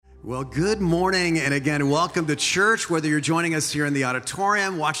Well, good morning, and again, welcome to church, whether you're joining us here in the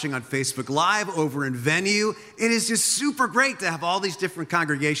auditorium, watching on Facebook Live, over in Venue. It is just super great to have all these different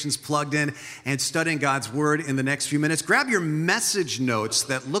congregations plugged in and studying God's Word in the next few minutes. Grab your message notes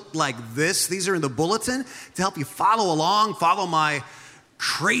that look like this. These are in the bulletin to help you follow along, follow my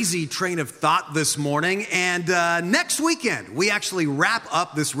crazy train of thought this morning. And next weekend, we actually wrap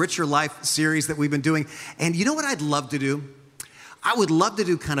up this Richer Life series that we've been doing. And you know what I'd love to do? I would love to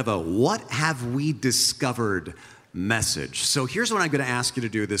do kind of a what have we discovered message. So here's what I'm going to ask you to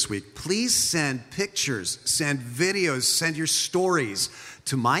do this week. Please send pictures, send videos, send your stories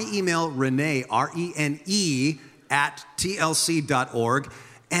to my email, Rene, R-E-N-E, @tlc.org.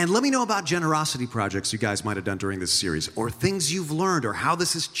 And let me know about generosity projects you guys might have done during this series, or things you've learned, or how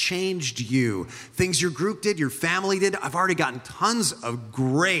this has changed you, things your group did, your family did. I've already gotten tons of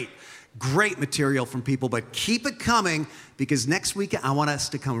great material from people, but keep it coming, because next week I want us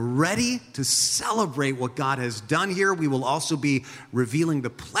to come ready to celebrate what God has done here. We will also be revealing the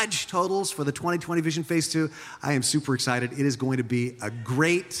pledge totals for the 2020 Vision Phase 2. I am super excited. It is going to be a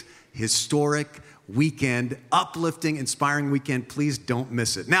great, historic weekend, uplifting, inspiring weekend. Please don't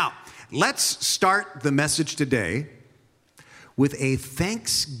miss it. Now, let's start the message today with a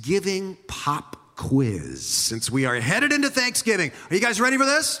Thanksgiving pop quiz, since we are headed into Thanksgiving. Are you guys ready for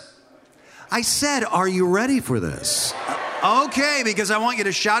this? I said, are you ready for this? Okay, because I want you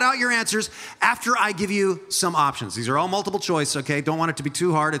to shout out your answers after I give you some options. These are all multiple choice, okay? Don't want it to be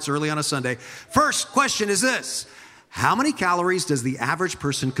too hard. It's early on a Sunday. First question is this. How many calories does the average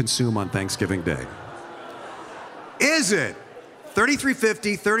person consume on Thanksgiving Day? Is it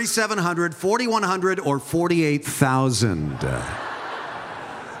 3,350, 3,700, 4,100, or 48,000?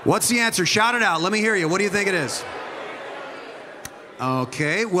 What's the answer? Shout it out. Let me hear you. What do you think it is?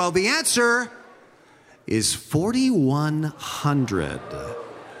 Okay, well, the answer is 4,100.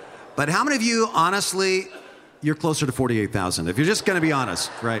 But how many of you, honestly, you're closer to 48,000, if you're just going to be honest,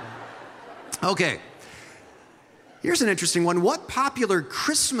 right? Okay, here's an interesting one. What popular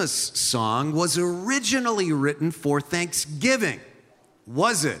Christmas song was originally written for Thanksgiving?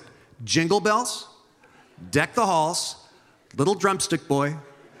 Was it Jingle Bells, Deck the Halls, Little Drumstick Boy,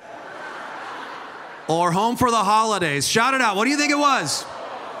 or Home for the Holidays? Shout it out. What do you think it was?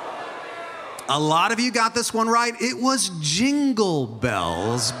 A lot of you got this one right. It was Jingle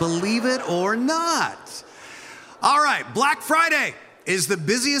Bells, believe it or not. All right, Black Friday is the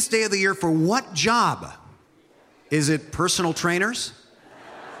busiest day of the year for what job? Is it personal trainers,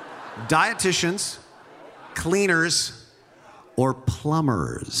 dietitians, cleaners, or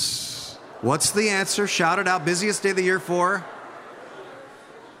plumbers? What's the answer? Shout it out. Busiest day of the year for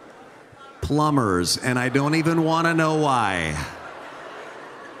plumbers, and I don't even want to know why.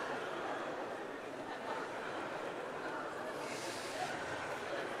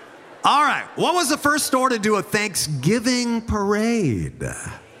 All right, what was the first store to do a Thanksgiving parade?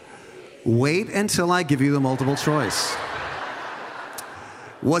 Wait until I give you the multiple choice.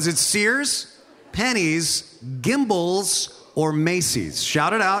 Was it Sears, Penny's, Gimbels, or Macy's?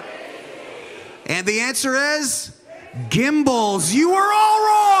 Shout it out. And the answer is Gimbels. You were all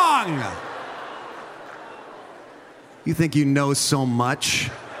wrong. You think you know so much.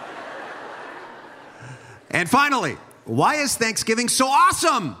 And finally, why is Thanksgiving so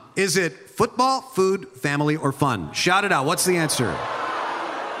awesome? Is it football, food, family, or fun? Shout it out. What's the answer?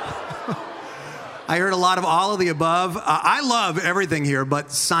 I heard a lot of all of the above. I love everything here,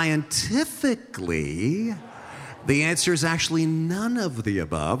 but scientifically, the answer is actually none of the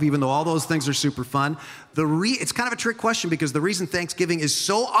above, even though all those things are super fun. It's kind of a trick question, because the reason Thanksgiving is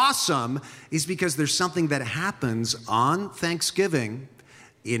so awesome is because there's something that happens on Thanksgiving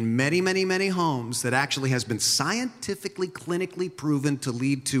in many, many, many homes that actually has been scientifically, clinically proven to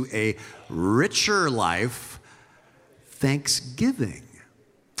lead to a richer life. Thanksgiving.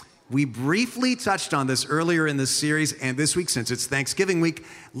 We briefly touched on this earlier in this series, and this week, since it's Thanksgiving week,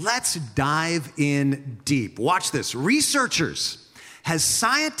 let's dive in deep. Watch this. Researchers has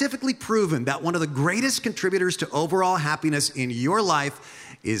scientifically proven that one of the greatest contributors to overall happiness in your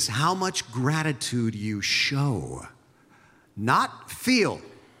life is how much gratitude you show. Not feel.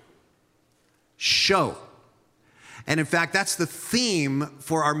 Show. And in fact, that's the theme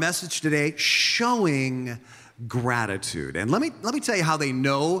for our message today, showing gratitude. And let me tell you how they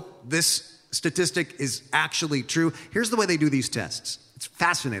know this statistic is actually true. Here's the way they do these tests. It's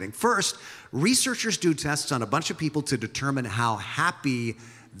fascinating. First, researchers do tests on a bunch of people to determine how happy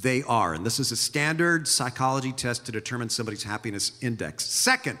they are. And this is a standard psychology test to determine somebody's happiness index.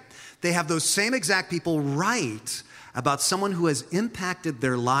 Second, they have those same exact people write about someone who has impacted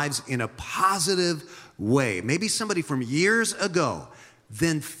their lives in a positive way. Maybe somebody from years ago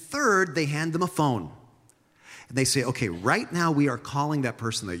Then third, they hand them a phone. And they say, okay, right now we are calling that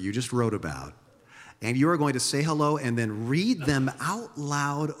person that you just wrote about, and you are going to say hello and then read them out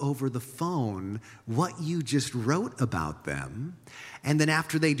loud over the phone what you just wrote about them. And then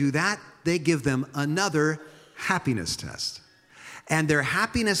after they do that, they give them another happiness test. And their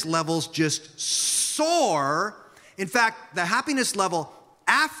happiness levels just soar. In fact, the happiness level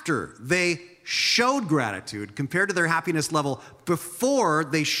after they showed gratitude compared to their happiness level before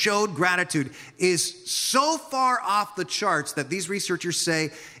they showed gratitude is so far off the charts that these researchers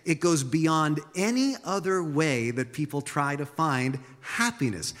say it goes beyond any other way that people try to find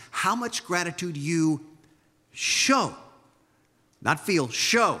happiness. How much gratitude you show, not feel,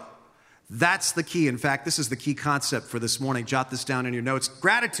 show. That's the key. In fact, this is the key concept for this morning. Jot this down in your notes.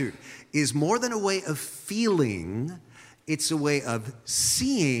 Gratitude is more than a way of feeling. It's a way of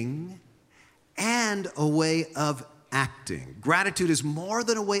seeing and a way of acting. Gratitude is more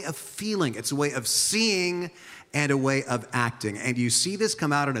than a way of feeling. It's a way of seeing and a way of acting. And you see this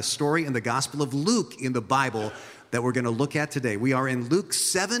come out in a story in the Gospel of Luke in the Bible that we're going to look at today. We are in Luke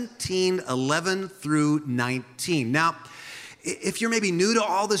 17:11 through 19. Now, if you're maybe new to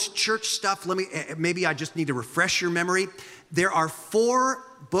all this church stuff, maybe I just need to refresh your memory. There are 4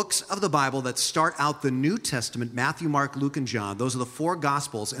 books of the Bible that start out the New Testament: Matthew, Mark, Luke, and John. Those are the 4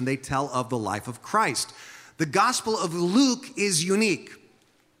 Gospels, and they tell of the life of Christ. The Gospel of Luke is unique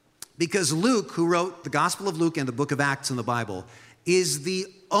because Luke, who wrote the Gospel of Luke and the book of Acts in the Bible, is the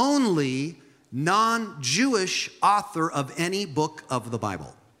only non-Jewish author of any book of the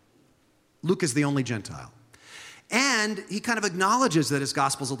Bible. Luke is the only Gentile. And he kind of acknowledges that his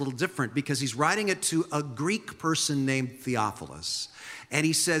gospel is a little different because he's writing it to a Greek person named Theophilus. And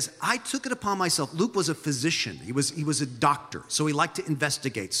he says, I took it upon myself. Luke was a physician. He was a doctor, so he liked to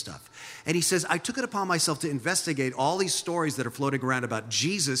investigate stuff. And he says, I took it upon myself to investigate all these stories that are floating around about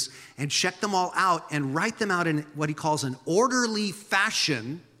Jesus and check them all out and write them out in what he calls an orderly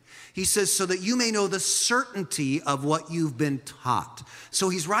fashion. He says, so that you may know the certainty of what you've been taught. So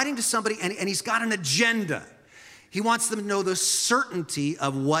he's writing to somebody, and he's got an agenda. He wants them to know the certainty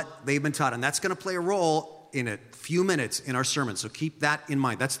of what they've been taught. And that's going to play a role in a few minutes in our sermon. So keep that in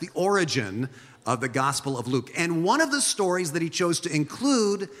mind. That's the origin of the Gospel of Luke. And one of the stories that he chose to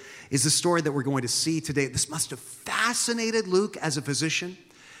include is the story that we're going to see today. This must have fascinated Luke as a physician,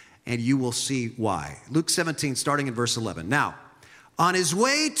 and you will see why. Luke 17, starting in verse 11. Now, on his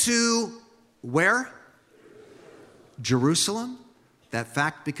way to where? Jerusalem. That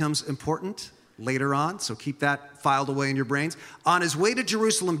fact becomes important later on, so keep that filed away in your brains. On his way to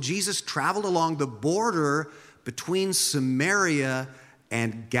Jerusalem, Jesus traveled along the border between Samaria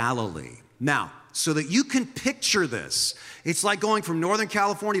and Galilee. Now, so that you can picture this, it's like going from Northern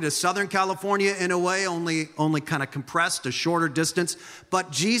California to Southern California in a way, only kind of compressed, a shorter distance.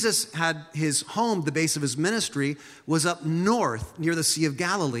 But Jesus had his home, the base of his ministry, was up north near the Sea of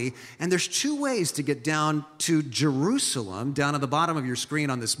Galilee. And there's 2 ways to get down to Jerusalem, down at the bottom of your screen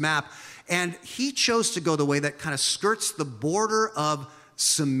on this map. And he chose to go the way that kind of skirts the border of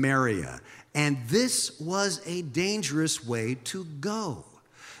Samaria. And this was a dangerous way to go.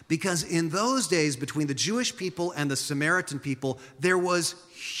 Because in those days, between the Jewish people and the Samaritan people, there was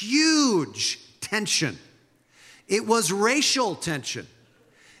huge tension. It was racial tension.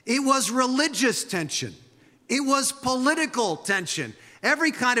 It was religious tension. It was political tension.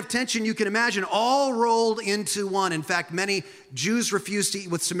 Every kind of tension you can imagine, all rolled into one. In fact, many Jews refused to eat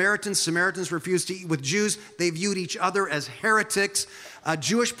with Samaritans. Samaritans refused to eat with Jews. They viewed each other as heretics. A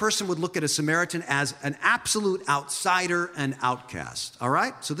Jewish person would look at a Samaritan as an absolute outsider and outcast. All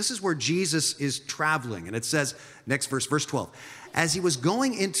right? So this is where Jesus is traveling. And it says, next verse, verse 12. As he was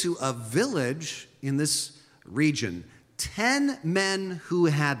going into a village in this region, 10 men who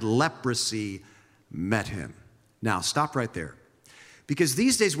had leprosy met him. Now, stop right there. Because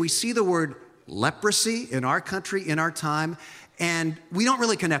these days we see the word leprosy in our country, in our time, and we don't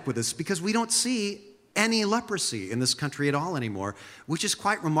really connect with this because we don't see any leprosy in this country at all anymore, which is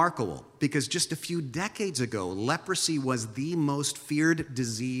quite remarkable because just a few decades ago, leprosy was the most feared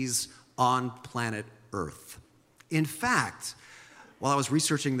disease on planet Earth. In fact, while I was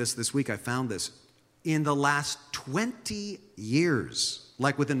researching this week, I found this. In the last 20 years,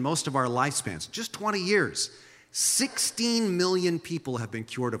 like within most of our lifespans, just 20 years, 16 million people have been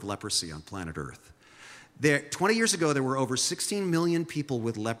cured of leprosy on planet Earth. 20 years ago, there were over 16 million people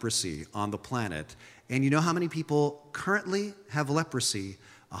with leprosy on the planet. And you know how many people currently have leprosy?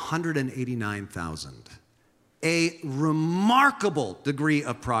 189,000. A remarkable degree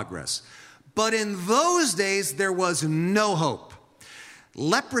of progress. But in those days, there was no hope.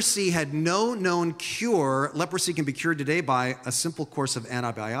 Leprosy had no known cure. Leprosy can be cured today by a simple course of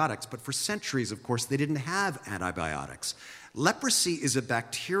antibiotics, but for centuries, of course, they didn't have antibiotics. Leprosy is a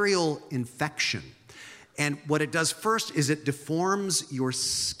bacterial infection. And what it does first is it deforms your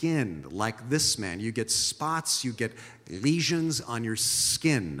skin, like this man. You get spots, you get lesions on your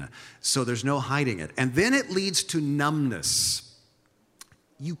skin, so there's no hiding it. And then it leads to numbness.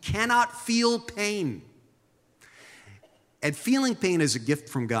 You cannot feel pain. And feeling pain is a gift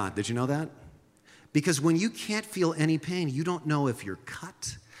from God. Did you know that? Because when you can't feel any pain, you don't know if you're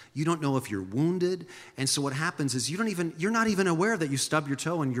cut. You don't know if you're wounded. And so what happens is you're not even aware that you stubbed your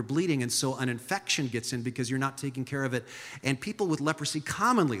toe and you're bleeding. And so an infection gets in because you're not taking care of it. And people with leprosy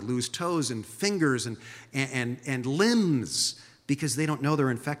commonly lose toes and fingers and limbs because they don't know they're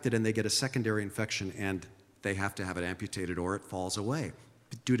infected, and they get a secondary infection and they have to have it amputated or it falls away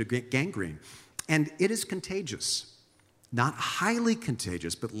due to gangrene. And it is contagious. Not highly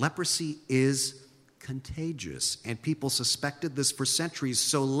contagious, but leprosy is contagious. And people suspected this for centuries.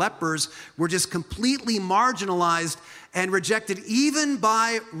 So lepers were just completely marginalized and rejected even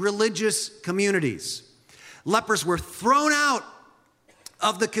by religious communities. Lepers were thrown out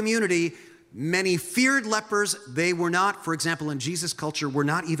of the community. Many feared lepers. They were not, for example, in Jesus' culture, were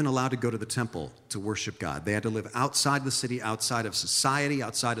not even allowed to go to the temple to worship God. They had to live outside the city, outside of society,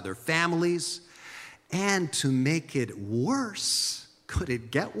 outside of their families. And to make it worse, could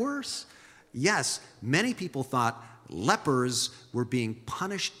it get worse? Yes, many people thought lepers were being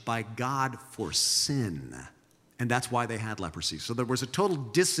punished by God for sin. And that's why they had leprosy. So there was a total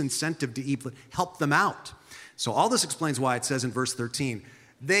disincentive to even help them out. So all this explains why it says in verse 13,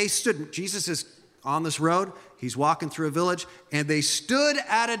 they stood, Jesus is on this road, he's walking through a village, and they stood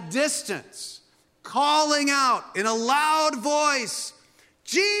at a distance, calling out in a loud voice,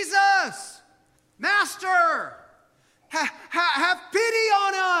 Jesus! Master, have pity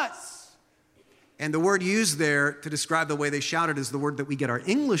on us. And the word used there to describe the way they shouted is the word that we get our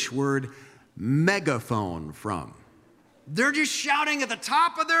English word megaphone from. They're just shouting at the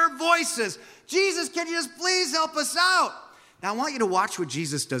top of their voices, Jesus, can you just please help us out? Now, I want you to watch what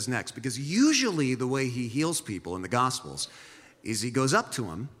Jesus does next, because usually the way he heals people in the Gospels is he goes up to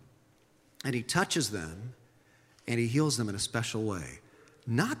them and he touches them and he heals them in a special way.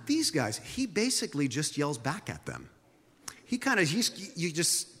 Not these guys. He basically just yells back at them. You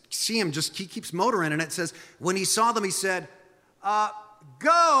just see him, he keeps motoring, and it says, when he saw them, he said,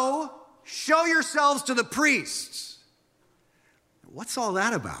 go show yourselves to the priests. What's all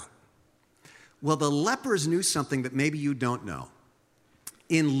that about? Well, the lepers knew something that maybe you don't know.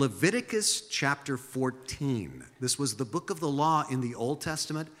 In Leviticus chapter 14, this was the book of the law in the Old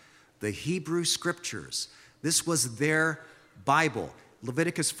Testament, the Hebrew scriptures. This was their Bible.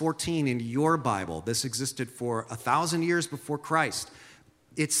 Leviticus 14 in your Bible. This existed for 1,000 years before Christ.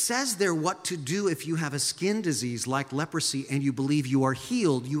 It says there what to do if you have a skin disease like leprosy and you believe you are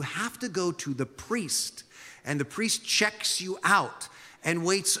healed. You have to go to the priest, and the priest checks you out and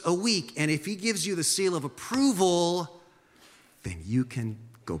waits a week. And if he gives you the seal of approval, then you can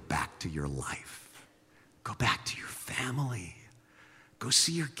go back to your life. Go back to your family. Go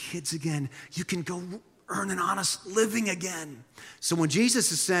see your kids again. You can go earn an honest living again. So when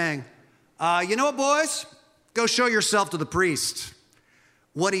Jesus is saying, you know what, boys? Go show yourself to the priest.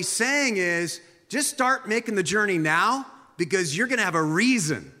 What he's saying is, just start making the journey now, because you're going to have a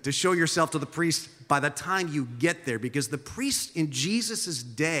reason to show yourself to the priest by the time you get there. Because the priests in Jesus'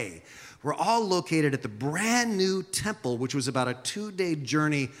 day were all located at the brand new temple, which was about a 2-day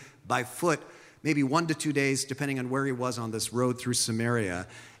journey by foot, maybe 1 to 2 days, depending on where he was on this road through Samaria.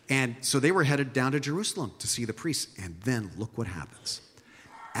 And so they were headed down to Jerusalem to see the priests. And then look what happens.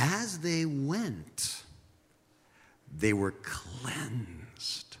 As they went, they were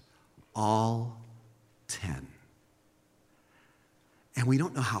cleansed, all 10. And we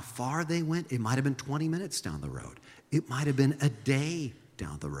don't know how far they went. It might have been 20 minutes down the road. It might have been a day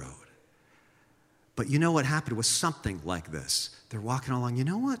down the road. But you know what happened was something like this. They're walking along. You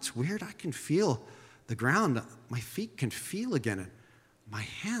know what's weird? I can feel the ground. My feet can feel again. My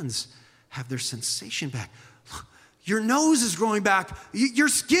hands have their sensation back. Look, your nose is growing back. Your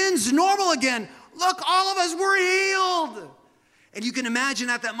skin's normal again. Look, all of us were healed. And you can imagine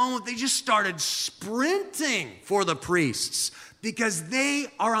at that moment, they just started sprinting for the priests because they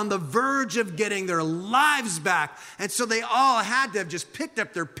are on the verge of getting their lives back. And so they all had to have just picked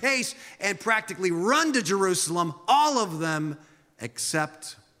up their pace and practically run to Jerusalem, all of them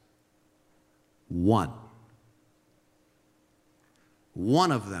except one.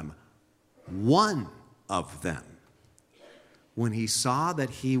 One of them, when he saw that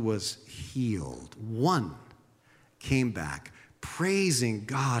he was healed, one came back praising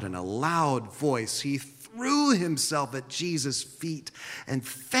God in a loud voice, he threw himself at Jesus' feet and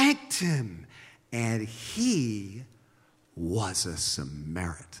thanked him. And he was a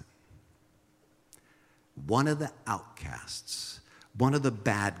Samaritan. One of the outcasts, one of the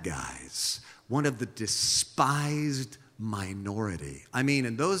bad guys, one of the despised minority. I mean,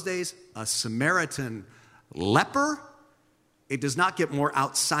 in those days, a Samaritan leper, it does not get more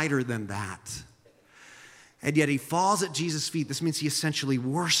outsider than that. And yet he falls at Jesus' feet. This means he essentially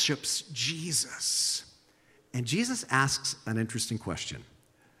worships Jesus. And Jesus asks an interesting question.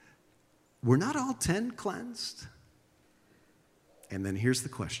 Were not all 10 cleansed? And then here's the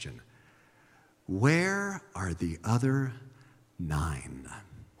question. Where are the other 9?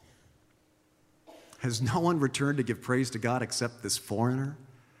 Has no one returned to give praise to God except this foreigner?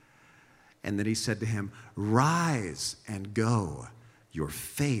 And then he said to him, rise and go. Your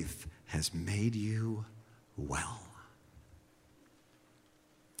faith has made you well.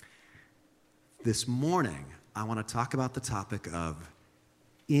 This morning, I want to talk about the topic of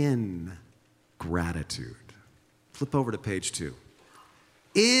ingratitude. Flip over to page 2.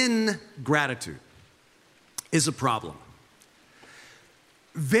 Ingratitude is a problem.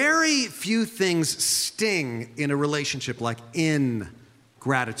 Very few things sting in a relationship like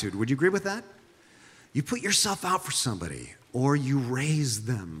ingratitude. Would you agree with that? You put yourself out for somebody, or you raise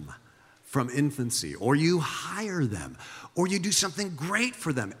them from infancy, or you hire them, or you do something great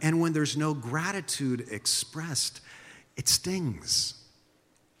for them. And when there's no gratitude expressed, it stings.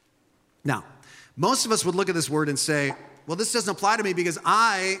 Now, most of us would look at this word and say, well, this doesn't apply to me because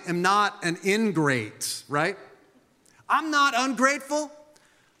I am not an ingrate, right? I'm not ungrateful.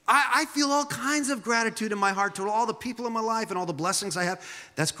 I feel all kinds of gratitude in my heart toward all the people in my life and all the blessings I have.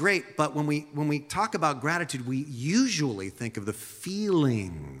 That's great, but when we talk about gratitude, we usually think of the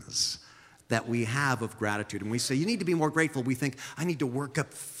feelings that we have of gratitude. And we say, you need to be more grateful. We think, I need to work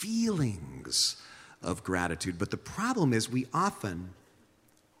up feelings of gratitude. But the problem is we often,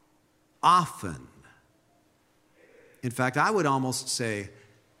 in fact, I would almost say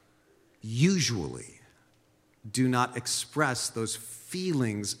usually, do not express those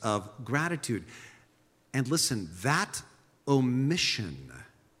feelings of gratitude. And listen, that omission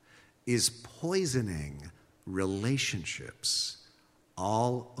is poisoning relationships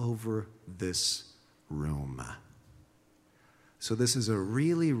all over this room. So this is a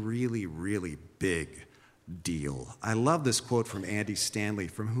really, really, really big deal. I love this quote from Andy Stanley,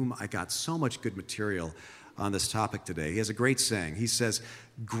 from whom I got so much good material on this topic today. He has a great saying. He says,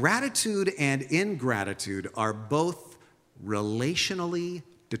 gratitude and ingratitude are both relationally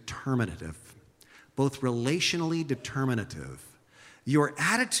determinative. Both relationally determinative. Your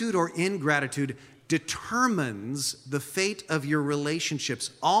attitude or ingratitude determines the fate of your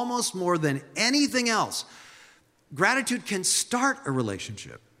relationships almost more than anything else. Gratitude can start a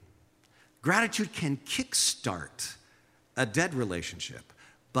relationship. Gratitude can kickstart a dead relationship.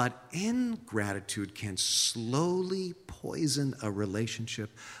 But ingratitude can slowly poison a relationship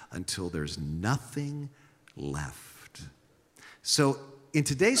until there's nothing left. So in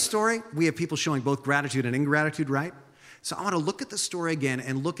today's story, we have people showing both gratitude and ingratitude, right? So I want to look at the story again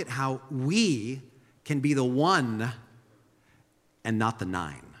and look at how we can be the 1 and not the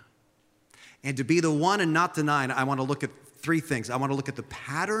 9. And to be the 1 and not the 9, I want to look at 3 things. I want to look at the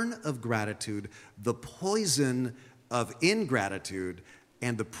pattern of gratitude, the poison of ingratitude,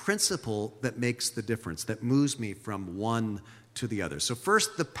 and the principle that makes the difference, that moves me from one to the other. So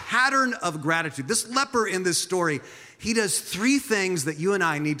first, the pattern of gratitude. This leper in this story, he does 3 things that you and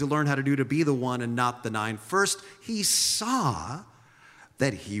I need to learn how to do to be the 1 and not the 9. First, he saw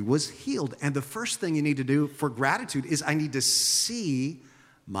that he was healed. And the first thing you need to do for gratitude is I need to see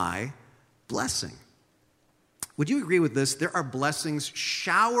my blessing. Would you agree with this? There are blessings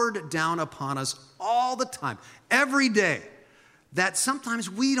showered down upon us all the time, every day, that sometimes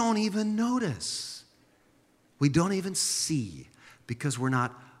we don't even notice. We don't even see because we're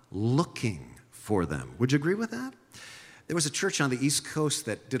not looking for them. Would you agree with that? There was a church on the East Coast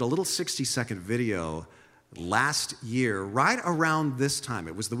that did a little 60-second video last year, right around this time.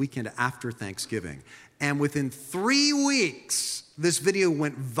 It was the weekend after Thanksgiving. And within 3 weeks, this video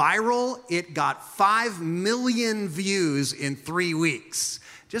went viral. It got 5 million views in 3 weeks.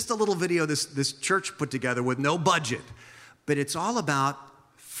 Just a little video this church put together with no budget. But it's all about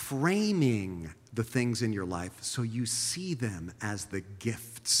framing the things in your life so you see them as the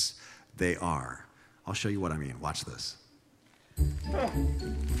gifts they are. I'll show you what I mean. Watch this.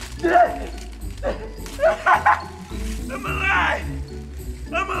 I'm alive!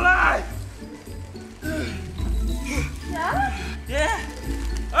 I'm alive! Yeah?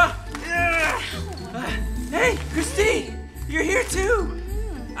 Yeah! Yeah! Hey, Christine! You're here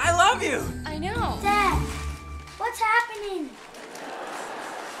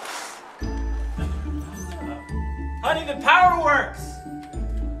Honey, the power works.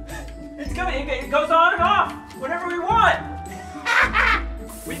 It goes on and off whenever we want.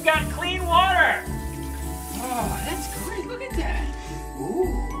 We've got clean water. Oh, that's great. Look at that.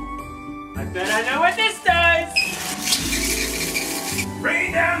 Ooh. I bet I know what this does.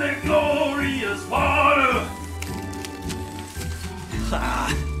 Rain down the glorious water.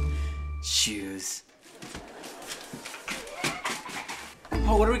 Shoes.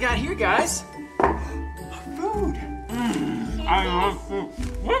 Oh, what do we got here, guys? Food. I love food.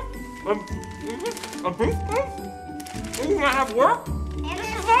 What? A beef steak? You gonna have work? This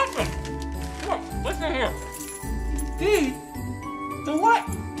is awesome. Look, listen here. Feed? The what?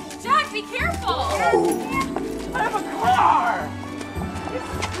 Jack, be careful! I have a car!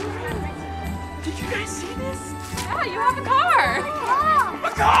 Did you guys see this? Yeah, you have a car! A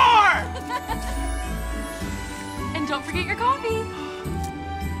car! And don't forget your coffee.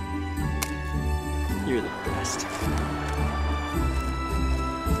 You're the best.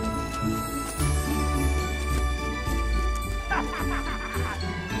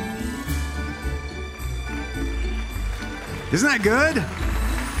 Isn't that good?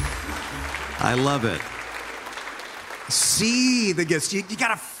 I love it. See the gifts. You got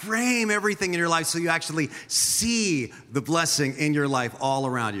to frame everything in your life so you actually see the blessing in your life all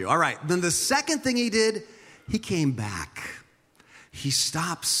around you. All right. Then the second thing he did, he came back. He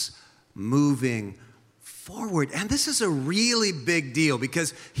stops moving forward. And this is a really big deal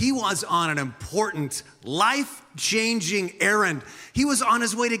because he was on an important, life-changing errand. He was on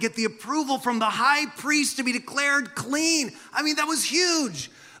his way to get the approval from the high priest to be declared clean. I mean, that was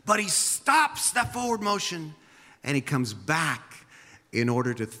huge. But he stops that forward motion and he comes back in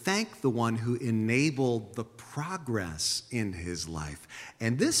order to thank the one who enabled the progress in his life.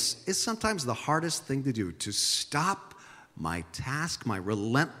 And this is sometimes the hardest thing to do, to stop my task, my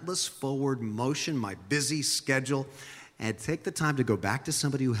relentless forward motion, my busy schedule, and take the time to go back to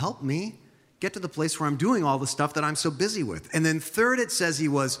somebody who helped me get to the place where I'm doing all the stuff that I'm so busy with. And then third, it says he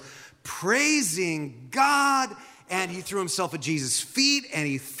was praising God, and he threw himself at Jesus' feet, and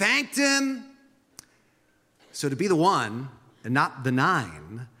he thanked him. So to be the one, and not the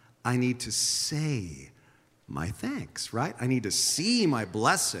nine, I need to say my thanks, right? I need to see my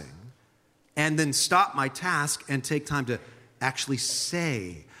blessing, and then stop my task and take time to actually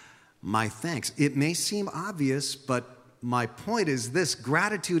say my thanks. It may seem obvious, but my point is this: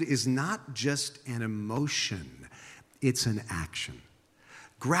 gratitude is not just an emotion, it's an action.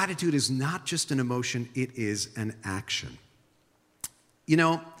 Gratitude is not just an emotion, it is an action. You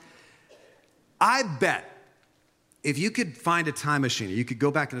know, I bet if you could find a time machine, you could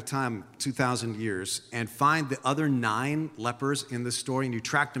go back in a time 2,000 years and find the other 9 lepers in the story, and you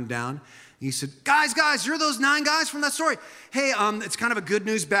tracked them down. And you said, guys, you're those 9 guys from that story. Hey, it's kind of a good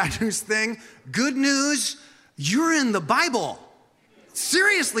news, bad news thing. Good news, you're in the Bible.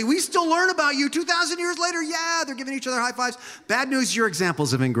 Seriously, we still learn about you 2,000 years later. Yeah, they're giving each other high fives. Bad news, you're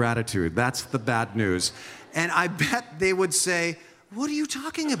examples of ingratitude. That's the bad news. And I bet they would say, what are you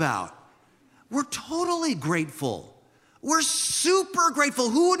talking about? We're totally grateful. We're super grateful.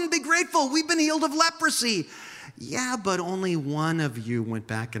 Who wouldn't be grateful? We've been healed of leprosy. Yeah, but only one of you went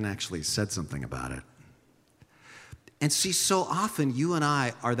back and actually said something about it. And see, so often you and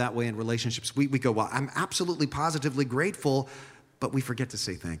I are that way in relationships. We go, well, I'm absolutely positively grateful, but we forget to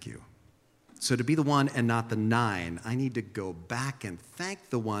say thank you. So to be the one and not the 9, I need to go back and thank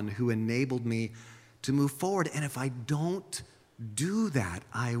the one who enabled me to move forward. And if I don't do that,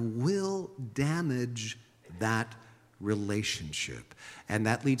 I will damage that relationship. And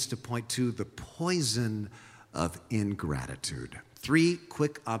that leads to point 2, the poison of ingratitude. 3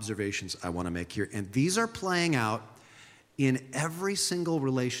 quick observations I want to make here. And these are playing out in every single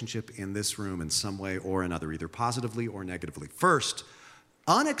relationship in this room in some way or another, either positively or negatively. First,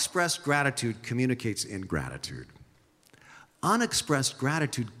 unexpressed gratitude communicates ingratitude. Unexpressed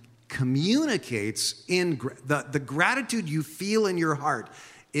gratitude communicates the gratitude you feel in your heart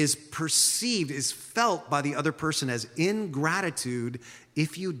is perceived, is felt by the other person as ingratitude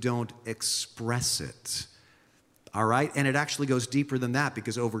if you don't express it. All right? And it actually goes deeper than that,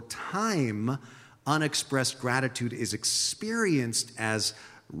 because over time, unexpressed gratitude is experienced as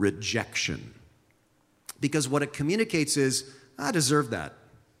rejection. Because what it communicates is, I deserve that,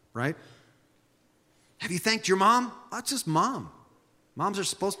 right? Have you thanked your mom? Oh, it's just mom. Moms are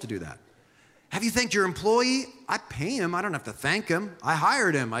supposed to do that. Have you thanked your employee? I pay him. I don't have to thank him. I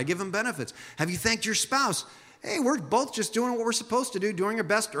hired him. I give him benefits. Have you thanked your spouse? Hey, we're both just doing what we're supposed to do, doing our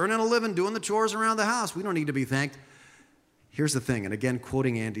best, earning a living, doing the chores around the house. We don't need to be thanked. Here's the thing, and again,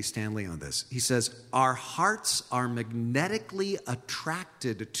 quoting Andy Stanley on this. He says, our hearts are magnetically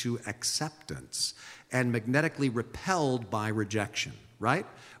attracted to acceptance and magnetically repelled by rejection, right?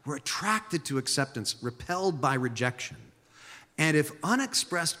 We're attracted to acceptance, repelled by rejection. And if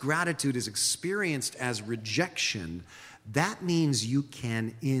unexpressed gratitude is experienced as rejection, that means you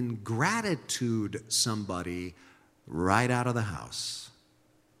can ingratitude somebody right out of the house.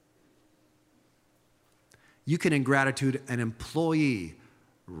 You can ingratitude an employee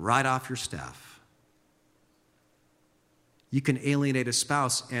right off your staff. You can alienate a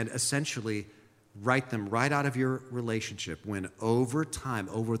spouse and essentially write them right out of your relationship when over time,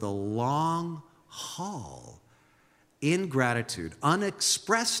 over the long haul, ingratitude,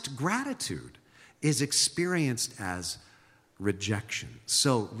 unexpressed gratitude is experienced as rejection.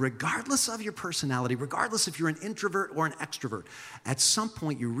 So regardless of your personality, regardless if you're an introvert or an extrovert, at some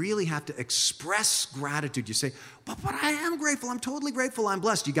point you really have to express gratitude. You say, but I am grateful, I'm totally grateful, I'm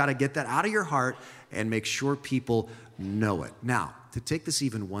blessed. You got to get that out of your heart and make sure people know it. Now, to take this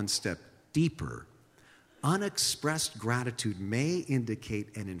even one step deeper, unexpressed gratitude may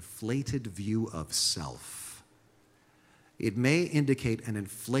indicate an inflated view of self. It may indicate an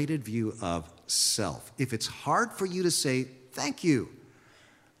inflated view of self. If it's hard for you to say, thank you,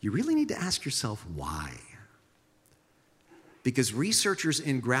 you really need to ask yourself why. Because researchers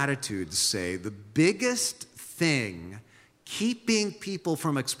in gratitude say the biggest thing keeping people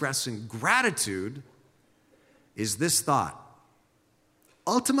from expressing gratitude is this thought.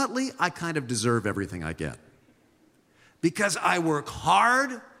 Ultimately, I kind of deserve everything I get. Because I work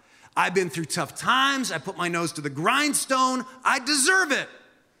hard, I've been through tough times, I put my nose to the grindstone, I deserve it.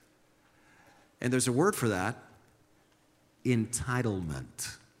 And there's a word for that,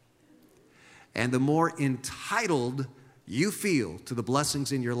 entitlement. And the more entitled you feel to the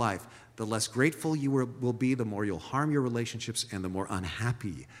blessings in your life, the less grateful you will be, the more you'll harm your relationships, and the more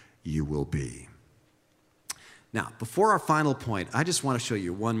unhappy you will be. Now, before our final point, I just want to show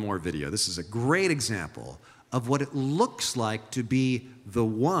you one more video. This is a great example of what it looks like to be the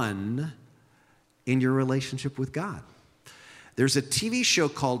one in your relationship with God. There's a TV show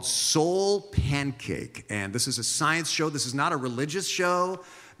called Soul Pancake, and this is a science show. This is not a religious show.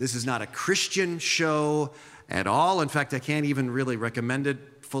 This is not a Christian show at all. In fact, I can't even really recommend it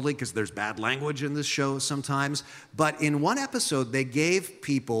fully because there's bad language in this show sometimes. But in one episode, they gave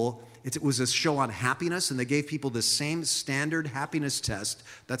people, it was a show on happiness, and they gave people the same standard happiness test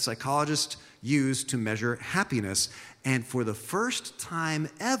that psychologists use to measure happiness. And for the first time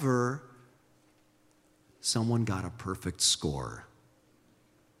ever, someone got a perfect score.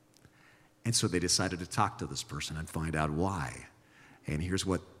 And so they decided to talk to this person and find out why. And here's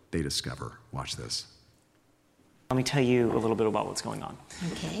what they discover. Watch this. Let me tell you a little bit about what's going on.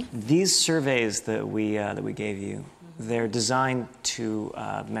 Okay. These surveys that we gave you, they're designed to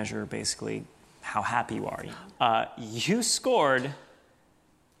measure basically how happy you are. You scored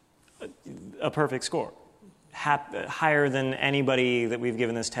a perfect score, higher than anybody that we've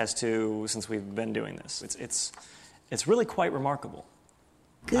given this test to since we've been doing this. It's really quite remarkable.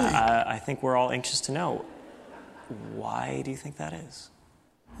 Good. I think we're all anxious to know, why do you think that is?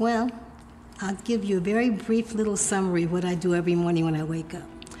 Well, I'll give you a very brief little summary of what I do every morning when I wake up.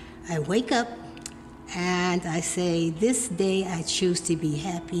 I wake up and I say, this day I choose to be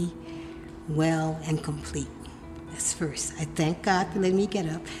happy, well, and complete. That's first. I thank God for letting me get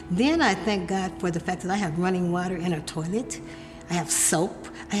up. Then I thank God for the fact that I have running water in a toilet. I have soap.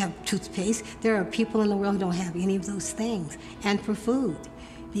 I have toothpaste. There are people in the world who don't have any of those things. And for food.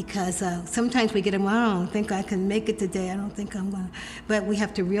 Because sometimes we get them, I don't think I can make it today. I don't think I'm going to. But we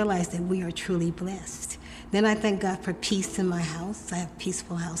have to realize that we are truly blessed. Then I thank God for peace in my house. I have a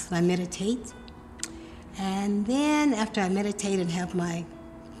peaceful house, and I meditate. And then after I meditate and have my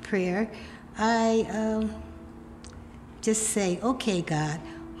prayer, I just say, okay, God,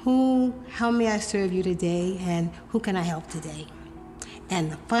 how may I serve you today, and who can I help today?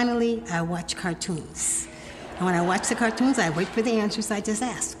 And finally, I watch cartoons. And when I watch the cartoons, I wait for the answers, I just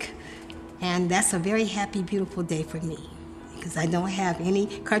ask. And that's a very happy, beautiful day for me. Because I don't have any,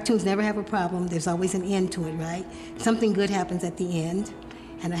 cartoons never have a problem. There's always an end to it, right? Something good happens at the end.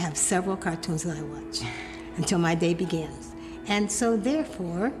 And I have several cartoons that I watch until my day begins. And so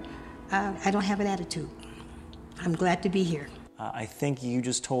therefore, I don't have an attitude. I'm glad to be here. I think you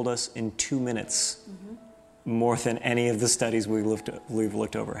just told us in 2 minutes more than any of the studies we've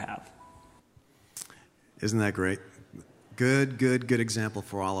looked over have. Isn't that great? Good example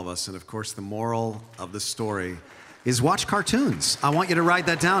for all of us. And of course, the moral of the story is watch cartoons. I want you to write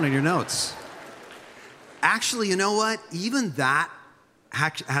that down in your notes. Actually, you know what? Even that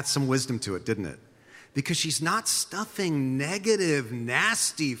had some wisdom to it, didn't it? because she's not stuffing negative,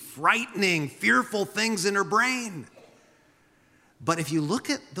 nasty, frightening, fearful things in her brain. But if you look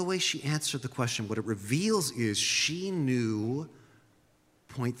at the way she answered the question, what it reveals is she knew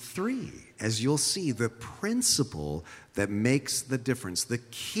point 3, as you'll see, the principle that makes the difference, the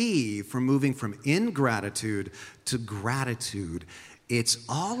key for moving from ingratitude to gratitude. It's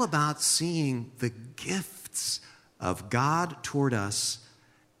all about seeing the gifts of God toward us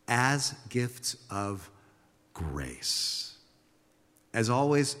as gifts of grace. As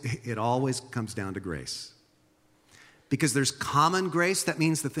always, it always comes down to grace. Because there's common grace, that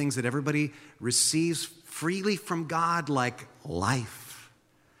means the things that everybody receives freely from God, like life,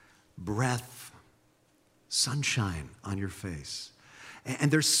 breath, sunshine on your face.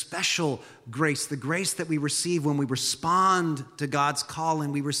 And there's special grace, the grace that we receive when we respond to God's call,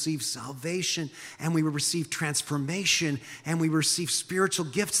 and we receive salvation, and we receive transformation, and we receive spiritual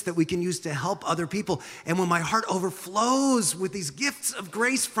gifts that we can use to help other people. And when my heart overflows with these gifts of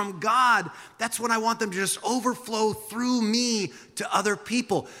grace from God, that's when I want them to just overflow through me to other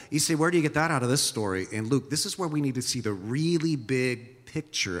people. You say, where do you get that out of this story in Luke? This is where we need to see the really big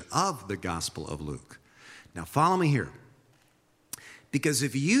picture of the Gospel of Luke. Now, follow me here. Because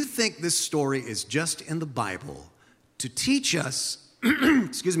if you think this story is just in the Bible to teach us,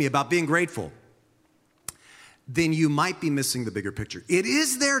 about being grateful, then you might be missing the bigger picture. It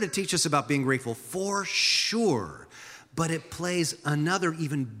is there to teach us about being grateful for sure, but it plays another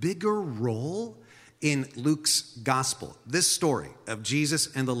even bigger role in Luke's gospel. This story of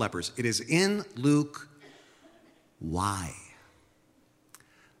Jesus and the lepers, it is in Luke. Why?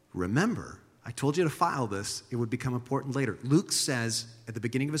 Remember, I told you to file this. It would become important later. Luke says at the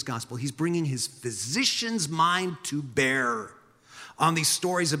beginning of his gospel, he's bringing his physician's mind to bear on these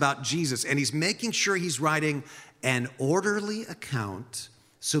stories about Jesus. And he's making sure he's writing an orderly account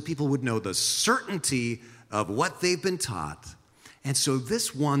so people would know the certainty of what they've been taught. And so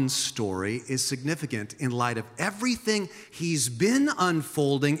this one story is significant in light of everything he's been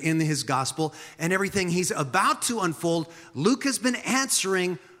unfolding in his gospel and everything he's about to unfold. Luke has been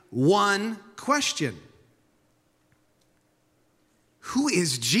answering one question. Who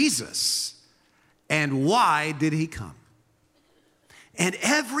is Jesus and why did he come? And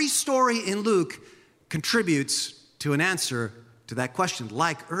every story in Luke contributes to an answer to that question.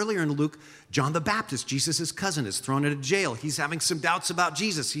 Like earlier in Luke, John the Baptist, Jesus' cousin, is thrown into jail. He's having some doubts about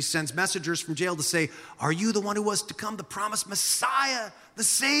Jesus. He sends messengers from jail to say, are you the one who was to come, the promised Messiah, the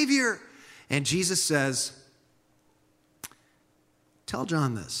Savior? And Jesus says, tell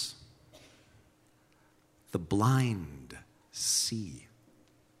John this: the blind see,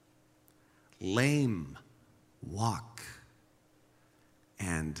 lame walk,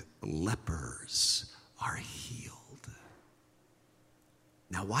 and lepers are healed.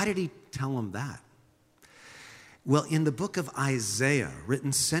 Now, why did he tell them that? Well, in the book of Isaiah,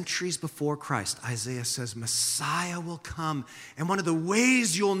 written centuries before Christ, Isaiah says Messiah will come. And one of the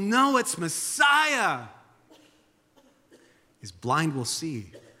ways you'll know it's Messiah is blind will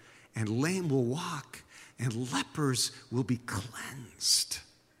see, and lame will walk, and lepers will be cleansed.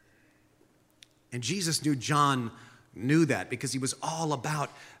 And Jesus knew John knew that because he was all about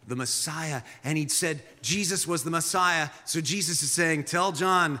the Messiah. And he'd said Jesus was the Messiah. So Jesus is saying, tell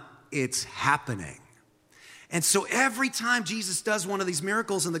John, it's happening. And so every time Jesus does one of these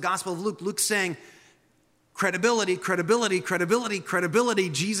miracles in the Gospel of Luke, Luke's saying, credibility, credibility, credibility, credibility.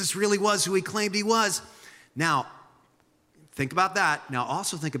 Jesus really was who he claimed he was. Now, think about that. Now,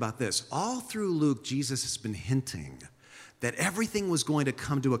 also think about this. All through Luke, Jesus has been hinting that everything was going to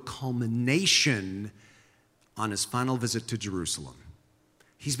come to a culmination on his final visit to Jerusalem.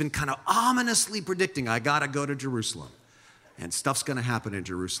 He's been kind of ominously predicting, I got to go to Jerusalem, and stuff's going to happen in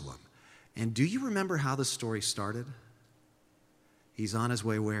Jerusalem. And do you remember how the story started? He's on his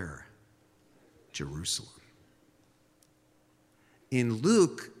way where? Jerusalem. In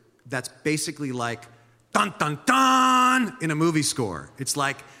Luke, that's basically like, dun, dun, dun, in a movie score. It's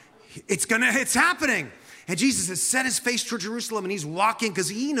like, it's happening. And Jesus has set his face toward Jerusalem, and he's walking because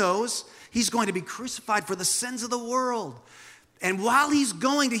he knows he's going to be crucified for the sins of the world. And while he's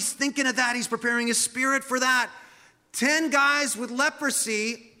going, he's thinking of that. He's preparing his spirit for that. 10 guys with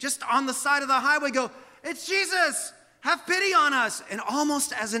leprosy just on the side of the highway go, it's Jesus, have pity on us. And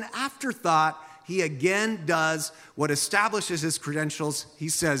almost as an afterthought, he again does what establishes his credentials. He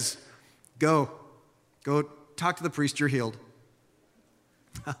says, go talk to the priest, you're healed.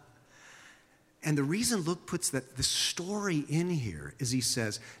 And the reason Luke puts the story in here is he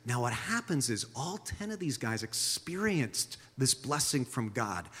says, now what happens is all 10 of these guys experienced this blessing from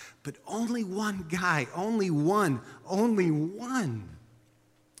God, but only one guy, only one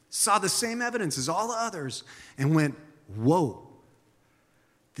saw the same evidence as all the others, and went, whoa,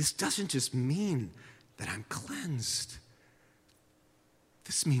 this doesn't just mean that I'm cleansed.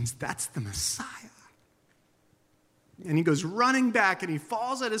 This means that's the Messiah. And he goes running back and he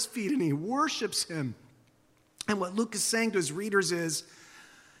falls at his feet and he worships him. And what Luke is saying to his readers is,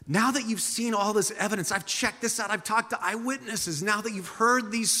 now that you've seen all this evidence, I've checked this out, I've talked to eyewitnesses, now that you've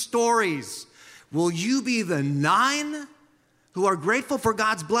heard these stories, will you be the 9 who are grateful for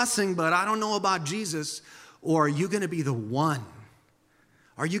God's blessing, but I don't know about Jesus, or are you going to be the 1?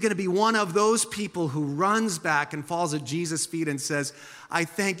 Are you going to be one of those people who runs back and falls at Jesus' feet and says, I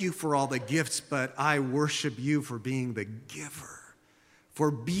thank you for all the gifts, but I worship you for being the giver,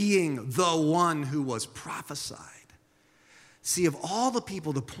 for being the one who was prophesied? See, of all the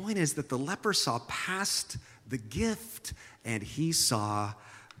people, the point is that the leper saw past the gift and he saw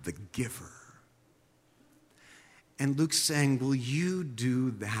the giver. And Luke's saying, will you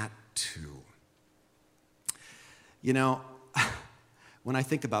do that too? You know, when I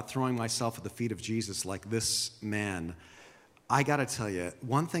think about throwing myself at the feet of Jesus like this man, I got to tell you,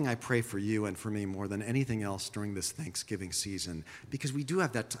 one thing I pray for you and for me more than anything else during this Thanksgiving season, because we do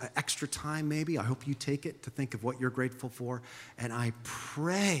have that extra time maybe, I hope you take it to think of what you're grateful for, and I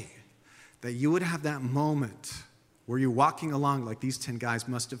pray that you would have that moment where you're walking along like these 10 guys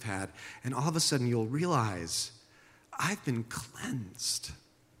must have had, and all of a sudden you'll realize, I've been cleansed.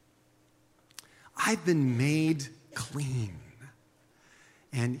 I've been made clean.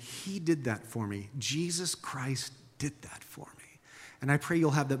 And he did that for me. Jesus Christ did that for me. And I pray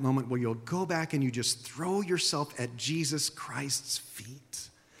you'll have that moment where you'll go back and you just throw yourself at Jesus Christ's feet.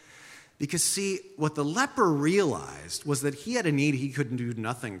 Because see, what the leper realized was that he had a need he couldn't do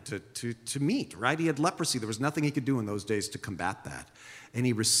nothing to meet, right? He had leprosy. There was nothing he could do in those days to combat that. And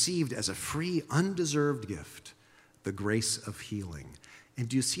he received as a free, undeserved gift the grace of healing. And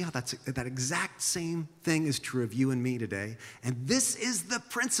do you see how that exact same thing is true of you and me today? And this is the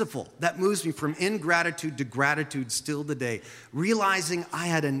principle that moves me from ingratitude to gratitude still today. Realizing I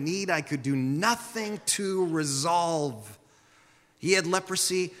had a need I could do nothing to resolve. He had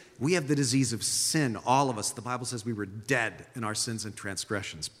leprosy. We have the disease of sin, all of us. The Bible says we were dead in our sins and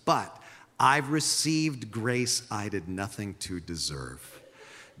transgressions. But I've received grace I did nothing to deserve.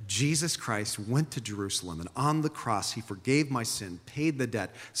 Jesus Christ went to Jerusalem, and on the cross, he forgave my sin, paid the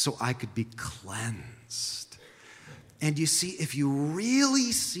debt, so I could be cleansed. And you see, if you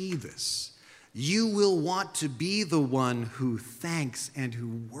really see this, you will want to be the one who thanks and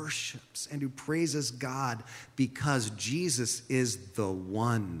who worships and who praises God because Jesus is the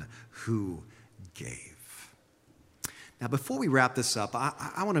one who gave. Now, before we wrap this up,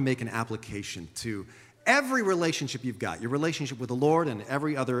 I want to make an application to every relationship you've got, your relationship with the Lord and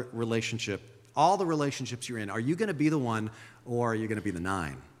every other relationship, all the relationships you're in. Are you going to be the 1 or are you going to be the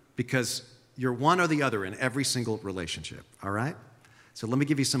 9? Because you're one or the other in every single relationship, all right? So let me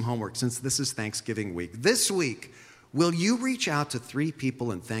give you some homework since this is Thanksgiving week. This week, will you reach out to 3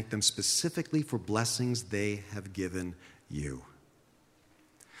 people and thank them specifically for blessings they have given you?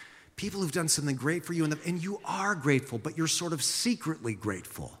 People who've done something great for you and you are grateful, but you're sort of secretly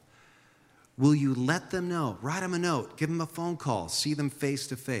grateful. Will you let them know? Write them a note, give them a phone call, see them face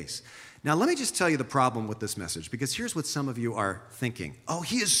to face. Now, let me just tell you the problem with this message, because here's what some of you are thinking. Oh,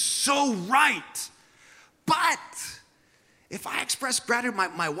 he is so right. But if I express gratitude,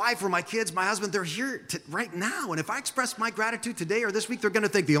 my wife or my kids, my husband, they're here right now. And if I express my gratitude today or this week, they're going to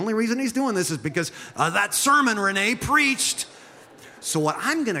think the only reason he's doing this is because that sermon Renee preached. So what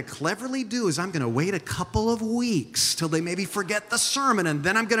I'm going to cleverly do is I'm going to wait a couple of weeks till they maybe forget the sermon, and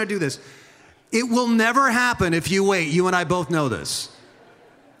then I'm going to do this. It will never happen if you wait. You and I both know this.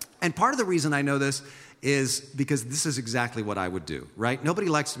 And part of the reason I know this is because this is exactly what I would do, right? Nobody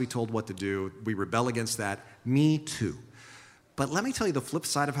likes to be told what to do. We rebel against that. Me too. But let me tell you the flip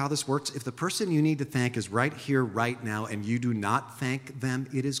side of how this works. If the person you need to thank is right here, right now, and you do not thank them,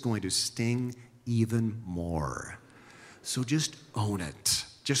 it is going to sting even more. So just own it.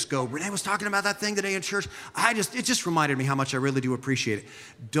 Just go, Renee was talking about that thing today in church. It just reminded me how much I really do appreciate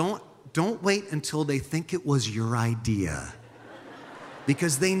it. Don't wait until they think it was your idea.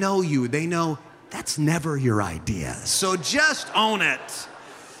 Because they know you. They know that's never your idea. So just own it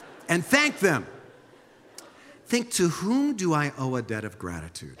and thank them. Think, to whom do I owe a debt of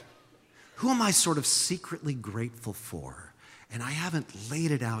gratitude? Who am I sort of secretly grateful for? And I haven't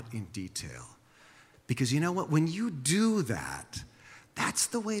laid it out in detail. Because you know what? When you do that, that's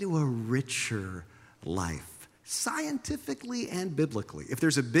the way to a richer life, scientifically and biblically. If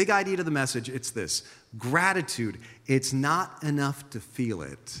there's a big idea to the message, it's this. Gratitude, it's not enough to feel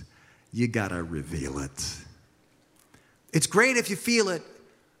it. You gotta reveal it. It's great if you feel it,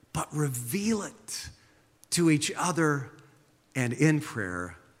 but reveal it to each other and in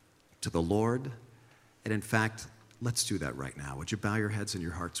prayer to the Lord. And in fact, let's do that right now. Would you bow your heads and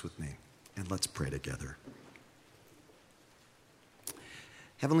your hearts with me? And let's pray together.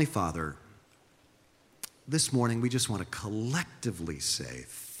 Heavenly Father, this morning we just want to collectively say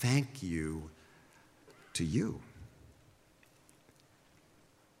thank you to you.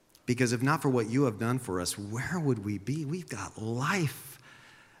 Because if not for what you have done for us, where would we be? We've got life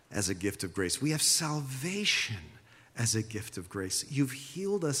as a gift of grace. We have salvation as a gift of grace. You've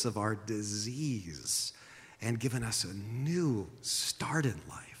healed us of our disease and given us a new start in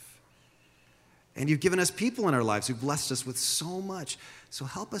life. And you've given us people in our lives who've blessed us with so much. So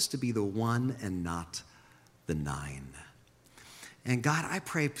help us to be the one and not the nine. And God, I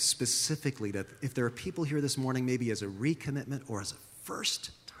pray specifically that if there are people here this morning, maybe as a recommitment or as a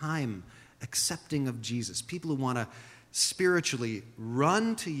first time accepting of Jesus, people who want to spiritually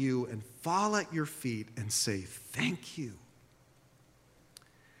run to you and fall at your feet and say, thank you.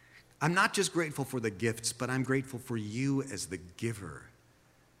 I'm not just grateful for the gifts, but I'm grateful for you as the giver.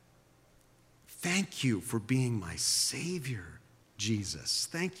 Thank you for being my Savior, Jesus.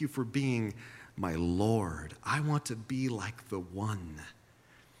 Thank you for being my Lord. I want to be like the one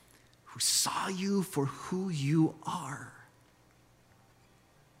who saw you for who you are.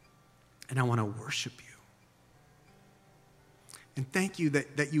 And I want to worship you. And thank you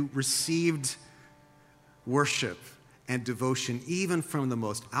that you received worship and devotion even from the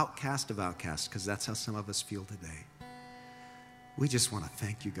most outcast of outcasts, because that's how some of us feel today. We just want to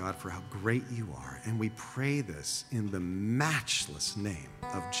thank you, God, for how great you are. And we pray this in the matchless name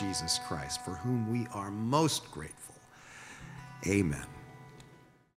of Jesus Christ, for whom we are most grateful. Amen.